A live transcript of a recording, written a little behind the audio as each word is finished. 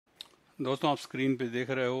दोस्तों, आप स्क्रीन पे देख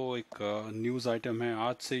रहे हो एक न्यूज़ आइटम है।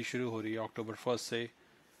 आज से ही शुरू हो रही है, अक्टूबर 1 से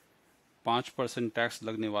 5% टैक्स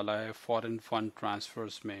लगने वाला है फॉरेन फंड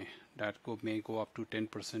ट्रांसफर्स में। डैट को मे go up to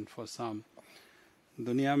 10% for some.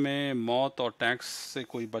 दुनिया में मौत और टैक्स से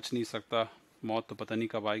कोई बच नहीं सकता। मौत तो पता नहीं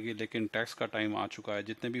कब आएगी, लेकिन टैक्स का टाइम आ चुका है।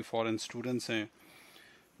 जितने भी फॉरेन स्टूडेंट्स हैं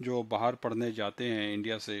जो बाहर पढ़ने जाते हैं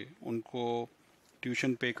इंडिया से, उनको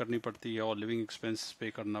ट्यूशन पे करनी पड़ती है और लिविंग एक्सपेंस पे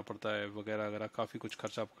करना पड़ता है, वगैरह वगैरह काफ़ी कुछ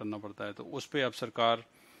खर्चा करना पड़ता है। तो उस पे अब सरकार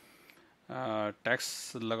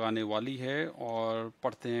टैक्स लगाने वाली है। और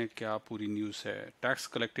पढ़ते हैं क्या पूरी न्यूज़ है। Tax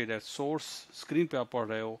collected at source, screen पे आप पढ़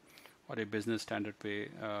रहे हो, और ये बिजनेस स्टैंडर्ड पे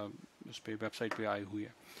उस पे वेबसाइट पे आई हुई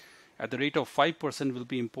है। At the rate of 5% will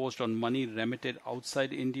be imposed on money remitted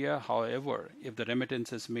outside India. However, if the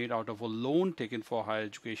remittance is made out of a loan taken for higher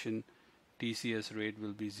education, TCS rate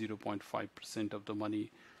will be 0.5% of the money.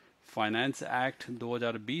 Finance act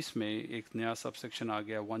 2020 में एक नया subsection आ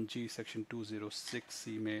गया 1G section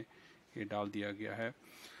 206C में, ये डाल दिया गया है।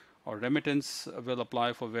 और remittance will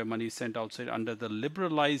apply for where money Saint outside under the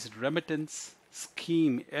liberalised remittance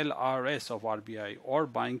scheme LRS of RBI, और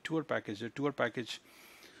buying tour package. Tour package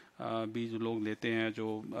भी जो लोग लेते हैं,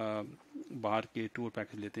 जो बाहर के टूर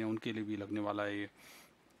पैकेज लेते हैं, उनके लिए भी लगने वाला है ये।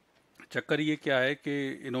 चक्कर ये क्या है कि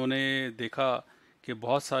इन्होंने देखा कि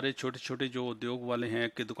बहुत सारे छोटे छोटे जो उद्योग वाले हैं,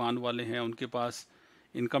 कि दुकान वाले हैं, उनके पास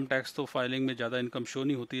इनकम टैक्स तो फाइलिंग में ज़्यादा इनकम शो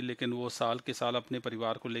नहीं होती, लेकिन वो साल के साल अपने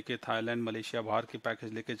परिवार को लेके थाईलैंड, मलेशिया, बाहर के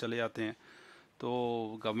पैकेज लेके चले जाते हैं।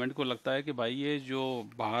 तो गवर्नमेंट को लगता है कि भाई ये जो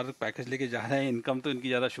बाहर पैकेज लेके जा रहे हैं, इनकम तो इनकी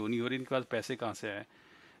ज़्यादा शो नहीं हो रही, इनके पास पैसे कहाँ से आए।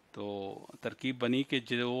 तो तरकीब बनी कि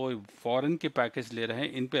जो फॉरेन के पैकेज ले रहे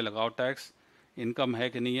हैं, इन पे लगाओ टैक्स। इनकम है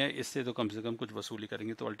कि नहीं है, इससे तो कम से कम कुछ वसूली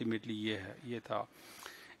करेंगे। तो अल्टीमेटली ये है, ये था।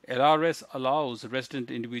 LRS allows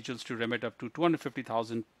resident individuals to remit up to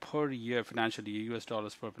 250,000 per year, financial year, US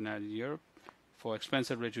dollars per financial year, for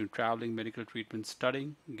expenses related to traveling, medical treatment, studying,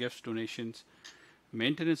 gifts, donations,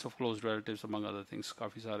 maintenance of close relatives, among other things.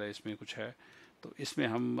 काफ़ी सारा इसमें कुछ है। तो इसमें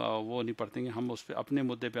हम वो नहीं पढ़तेंगे, हम उस पर अपने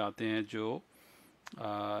मुद्दे पे आते हैं।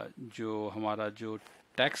 जो हमारा जो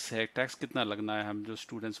टैक्स है, टैक्स कितना लगना है, हम जो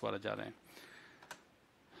स्टूडेंट्स वाला जा रहे हैं।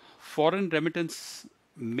 Foreign remittance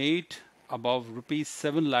made above rupees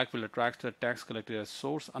 7 lakh will attract the tax collected as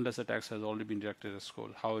source unless the tax has already been deducted as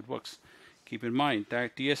source. How it works? Keep in mind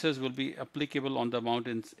that TSS will be applicable on the amount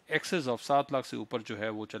in excess of 7 lakh से ऊपर जो है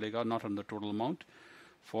वो चलेगा, not on the total amount.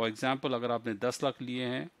 For example, अगर आपने 10 लाख लिए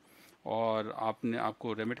हैं और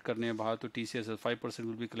आपको रेमिट करने हैं बाहर, तो TCS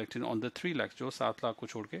 5% will be collected on the 3 lakh, जो 7 लाख को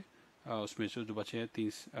छोड़ के उसमें से जो बचे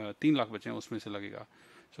हैं 3 लाख बचे हैं, उसमें से लगेगा।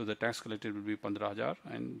 So the tax collected will be 15,000,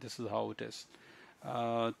 and this is how it is.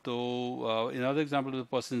 तो in other example the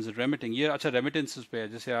person is remitting, ये अच्छा रेमिटेंसेस पे है।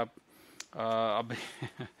 जैसे आप अब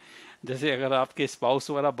जैसे अगर आपके स्पाउस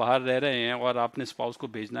वगैरह बाहर रह रहे हैं और आपने स्पाउस को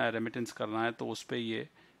भेजना है, रेमिटेंस करना है, तो उस पर ये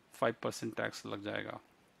 5% टैक्स लग जाएगा,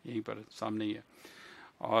 यहीं पर सामने ही है।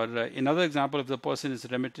 और in other example, if the person is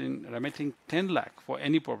remitting 10 lakh for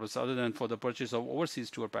any purpose other than for the purchase of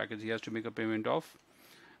overseas tour package, he has to make a payment of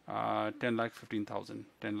 10,15,000,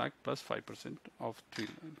 10 lakh plus 5% of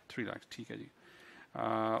 3 lakh. ठीक है जी।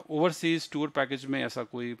 ओवरसीज टूर पैकेज में ऐसा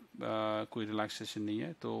कोई relaxation नहीं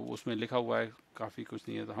है, तो उसमें लिखा हुआ है काफ़ी कुछ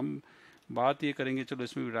नहीं है। तो हम बात ये करेंगे, चलो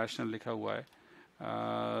इसमें भी रैशनल लिखा हुआ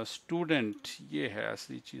है। स्टूडेंट, ये है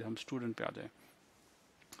असली चीज़। हम स्टूडेंट पे आ जाए।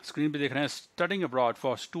 स्क्रीन पे देख रहे हैं, studying abroad.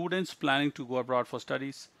 For students planning to go abroad for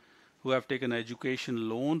studies who have taken education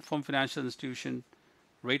loan from financial institution,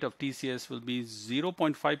 rate of TCS will be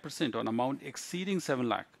 0.5% on amount exceeding 7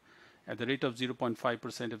 lakh, at the rate of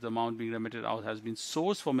 0.5% if the amount being remitted out has been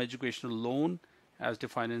sourced from educational loan as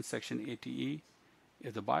defined in section 80E.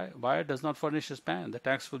 If the buyer does not furnish his PAN, the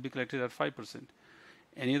tax will be collected at 5%.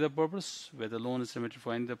 Any other purpose where the loan is remitted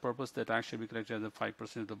for any other purpose, the tax should be collected at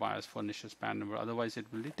 5% if the buyer furnishes PAN number. Otherwise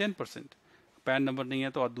it will be 10%. PAN number नहीं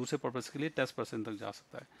है तो और दूसरे purpose के लिए 10% तक जा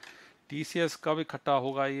सकता है। TCS कब इकट्ठा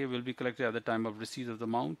होगा? ये will be collected at the time of receipt of the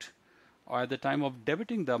amount or at the time of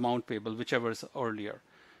debiting the amount payable, whichever is earlier.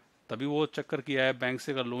 तभी वो चक्कर किया है, बैंक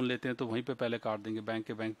से अगर लोन लेते हैं तो वहीं पे पहले काट देंगे,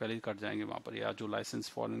 बैंक पहले ही कट जाएंगे वहाँ पर, या जो लाइसेंस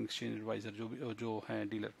फॉरेन एक्सचेंज एडवाइजर जो है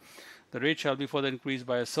dealer. The rate shall be further increased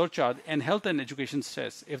by a surcharge and health and education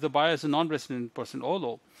cess if the buyer is a non-resident person.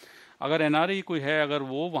 Although अगर NRI कोई है, अगर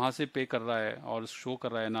वो वहाँ से पे कर रहा है और शो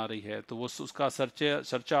कर रहा है NRI है, तो वो उसका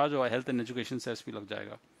सरचार्ज और हेल्थ एंड एजुकेशन सेस भी लग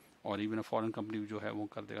जाएगा। और इवन फॉरेन कंपनी जो है वो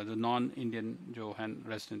कर देगा, जो नॉन इंडियन जो है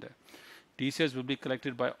रेजिडेंट है। TCS will be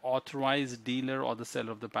collected by authorized dealer or the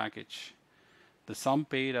seller of the package. The sum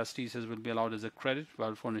paid as TCS will be allowed as a credit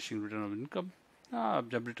while furnishing return of income. अब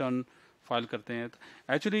जब return file करते हैं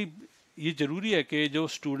तो actually ये ज़रूरी है कि जो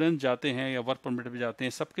स्टूडेंट जाते हैं या वर्क परमिट पे जाते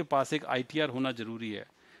हैं, सबके पास एक ITR होना ज़रूरी है।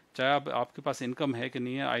 चाहे आप आपके पास इनकम है कि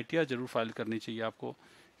नहीं है, आईटीआर जरूर फाइल करनी चाहिए आपको,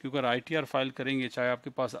 क्योंकि अगर आईटीआर फाइल करेंगे चाहे आपके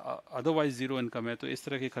पास अदरवाइज ज़ीरो इनकम है, तो इस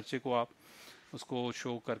तरह के खर्चे को आप उसको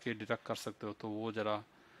शो करके डिडक्ट कर सकते हो, तो वो ज़रा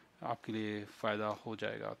आपके लिए फ़ायदा हो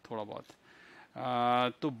जाएगा थोड़ा बहुत।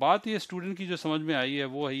 तो बात ये स्टूडेंट की जो समझ में आई है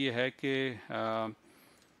वो ये है कि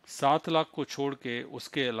 7 लाख को छोड़ के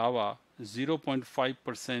उसके अलावा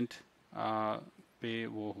 0.5% पे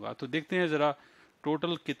वो होगा। तो देखते हैं ज़रा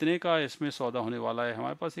टोटल कितने का इसमें सौदा होने वाला है।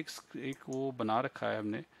 हमारे पास एक वो बना रखा है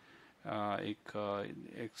हमने, एक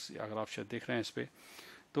अगर आप शायद देख रहे हैं इस पे,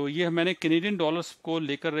 तो ये मैंने कैनेडियन डॉलर्स को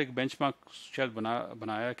लेकर एक बेंचमार्क शायद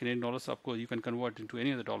बनाया। कैनेडियन डॉलर्स आपको you can convert into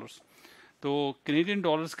any other dollars. तो कैनेडियन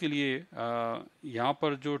डॉलर्स के लिए यहाँ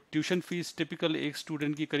पर जो ट्यूशन फीस टिपिकल एक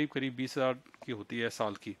स्टूडेंट की करीब करीब 20,000 की होती है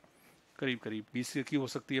साल की, करीब करीब 20 की हो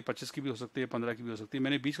सकती है, 25 की भी हो सकती है, 15 की भी हो सकती है।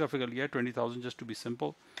 मैंने 20 का फिगर लिया है, 20,000 just to be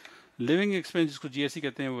simple. Living expense जिसको जीएससी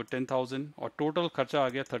कहते हैं वो 10,000, और टोटल खर्चा आ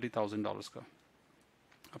गया $30,000 का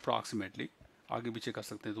अप्रॉक्सीमेटली, आगे पीछे कर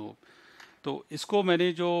सकते हैं। तो इसको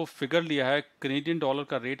मैंने जो फिगर लिया है कैनेडियन डॉलर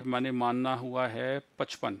का रेट मैंने मानना हुआ है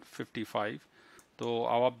 55। तो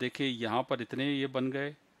अब आप देखिए यहाँ पर इतने ये बन गए,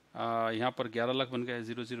 यहाँ पर 11 लाख बन गए,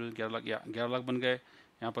 00 11 लाख बन गए,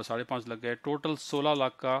 यहाँ पर 5.5 लग गए, टोटल 16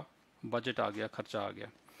 लाख का बजट आ गया, खर्चा आ गया।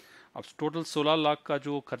 अब टोटल 16 लाख का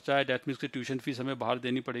जो खर्चा है, डेट मीन्स की ट्यूशन फीस हमें बाहर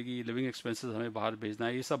देनी पड़ेगी, लिविंग एक्सपेंसेस हमें बाहर भेजना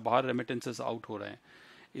है, ये सब बाहर रेमिटेंसेस आउट हो रहे हैं।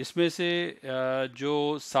 इसमें से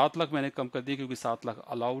जो 7 लाख मैंने कम कर दिए क्योंकि 7 लाख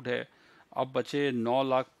अलाउड है। अब बचे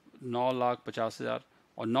 9,50,000,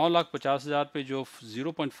 और 9,50,000 पे जो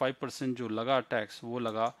 0.5% जो लगा टैक्स, वो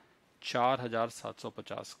लगा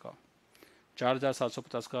 4,750 का,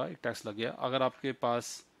 4,750 का एक टैक्स लग गया। अगर आपके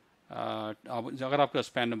पास अगर आपके पास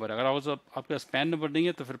पैन नंबर है, अगर आपके पास पैन नंबर नहीं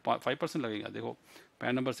है तो फिर 5% लगेगा। देखो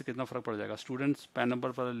पैन नंबर से कितना फ़र्क पड़ जाएगा। स्टूडेंट्स पैन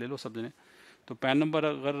नंबर पर ले लो सब जने, तो पैन नंबर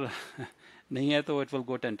अगर नहीं है तो इट विल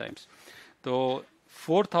गो 10 टाइम्स। तो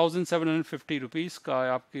 4,750 रुपीज़ का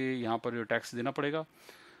आपके यहाँ पर जो टैक्स देना पड़ेगा।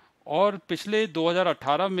 और पिछले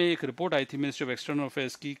 2018 में एक रिपोर्ट आई थी मिनिस्ट्री ऑफ एक्सटर्नल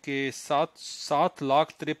अफेयर्स की कि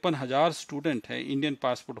 7,53,000 स्टूडेंट हैं, इंडियन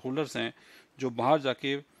पासपोर्ट होल्डर्स हैं, जो बाहर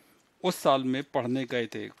जाके उस साल में पढ़ने गए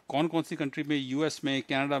थे। कौन कौन सी कंट्री में? यूएस में,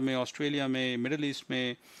 कनाडा में, ऑस्ट्रेलिया में, मिडिल ईस्ट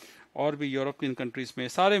में, और भी यूरोपियन कंट्रीज़ में,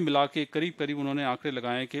 सारे मिला के करीब करीब उन्होंने आंकड़े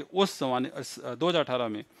लगाए कि उस जमाने 2018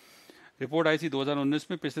 में रिपोर्ट आई थी, 2019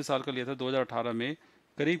 में, पिछले साल का लिया था, 2018 में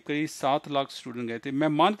करीब करीब 7 लाख स्टूडेंट गए थे। मैं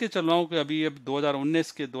मान के चल रहा हूँ कि अभी अब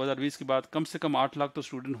 2019 के 2020 के बाद कम से कम 8 लाख तो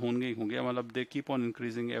स्टूडेंट होंगे ही होंगे, मतलब they keep on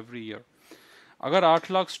increasing every year. अगर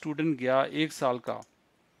 8 लाख स्टूडेंट गया एक साल का,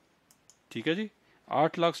 ठीक है जी,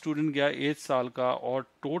 8 लाख स्टूडेंट गया एक साल का, और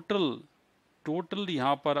टोटल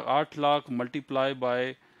यहाँ पर 8 lakh multiply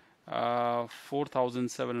by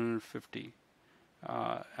 4,750,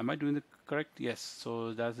 am I doing the correct? Yes,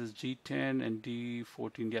 so that is G10 and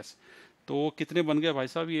D14, yes। तो कितने बन गए भाई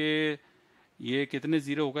साहब? ये कितने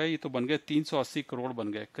जीरो हो गए? ये तो बन गए 380 करोड़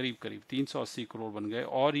बन गए, करीब करीब 380 करोड़ बन गए,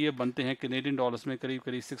 और ये बनते हैं कैनेडियन डॉलर्स में करीब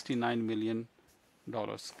करीब $69 मिलियन,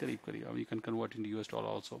 करीब करीब। अब you can convert in US dollar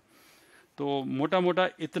also. तो मोटा मोटा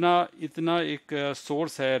इतना एक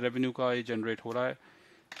सोर्स है रेवेन्यू का, ये जनरेट हो रहा है।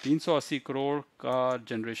 380 करोड़ का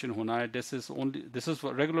जनरेशन होना है। दिस इज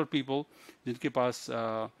रेगुलर पीपल जिनके पास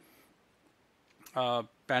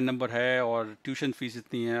पैन नंबर है और ट्यूशन फीस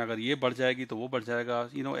इतनी है। अगर ये बढ़ जाएगी तो वो बढ़ जाएगा,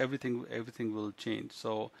 everything will change.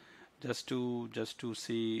 So just to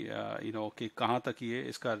सी कि कहाँ तक ये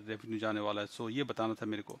इसका रेवेन्यू जाने वाला है। सो ये बताना था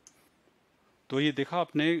मेरे को। तो ये देखा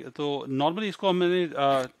आपने, तो नॉर्मली इसको मैंने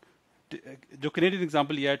जो कैनेडियन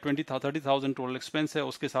एग्जांपल लिया है, 30,000 टोटल एक्सपेंस है,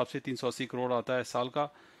 उसके हिसाब से 380 करोड़ आता है साल का।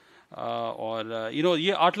 और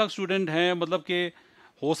ये 8 लाख स्टूडेंट हैं, मतलब कि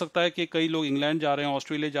हो सकता है कि कई लोग इंग्लैंड जा रहे हैं,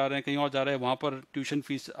 ऑस्ट्रेलिया जा रहे हैं, कहीं और जा रहे हैं, वहाँ पर ट्यूशन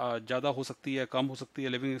फीस ज़्यादा हो सकती है, कम हो सकती है,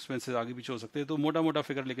 लिविंग एक्सपेंसेस आगे पीछे हो सकते हैं। तो मोटा मोटा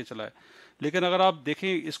फिगर लेके चला है। लेकिन अगर आप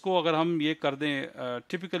देखें इसको, अगर हम ये कर दें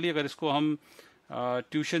टिपिकली, अगर इसको हम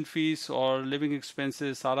ट्यूशन फीस और लिविंग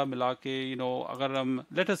एक्सपेंसेस सारा मिला के अगर हम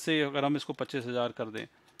लेट अस से अगर हम इसको 25,000 कर दें,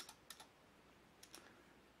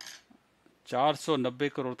 490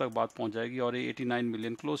 करोड़ तक बात पहुंच जाएगी, और ये 89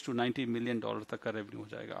 मिलियन, क्लोज टू $90 मिलियन तक का रेवेन्यू हो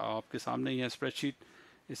जाएगा। आपके सामने ही है स्प्रेडशीट,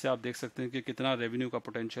 इससे आप देख सकते हैं कि कितना रेवेन्यू का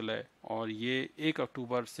पोटेंशियल है। और ये 1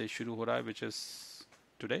 अक्टूबर से शुरू हो रहा है, विच इज़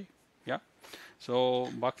टुडे, या सो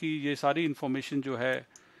बाकी ये सारी इन्फॉर्मेशन जो है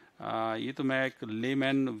ये तो मैं एक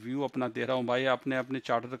लेमैन व्यू अपना दे रहा हूँ। भाई आपने अपने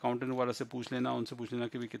चार्टर्ड अकाउंटेंट वगैरह से पूछ लेना, उनसे पूछ लेना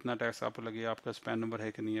कि भी कितना टैक्स आप लगे, आपका स्पैन नंबर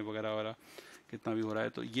है कि नहीं है, वगैरह वगैरह, कितना भी हो रहा है।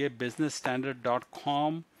 तो ये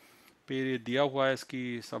businessstandard.com पे दिया हुआ है,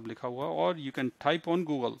 इसकी सब लिखा हुआ। और you can type on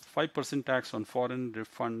Google 5% tax on foreign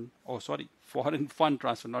refund, foreign fund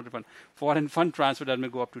transfer, not refund, foreign fund transfer that में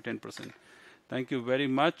go up to 10%। Thank you very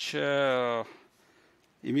much.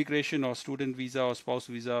 Immigration और स्टूडेंट वीज़ा और स्पाउस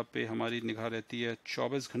वीज़ा पे हमारी निगाह रहती है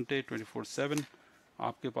 24 घंटे 24/7।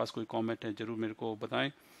 आपके पास कोई कमेंट है ज़रूर मेरे को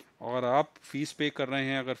बताएं। और आप फीस पे कर रहे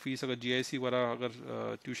हैं, अगर फीस अगर जीआईसी वगैरह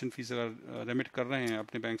अगर ट्यूशन फीस अगर रेमिट कर रहे हैं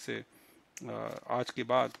अपने बैंक से आज के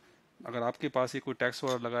बाद, अगर आपके पास ये कोई टैक्स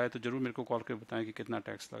वगैरह लगा है तो ज़रूर मेरे को कॉल कर बताएं कि कितना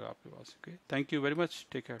टैक्स लगा आपके पास। Okay, thank you very much,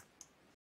 take care.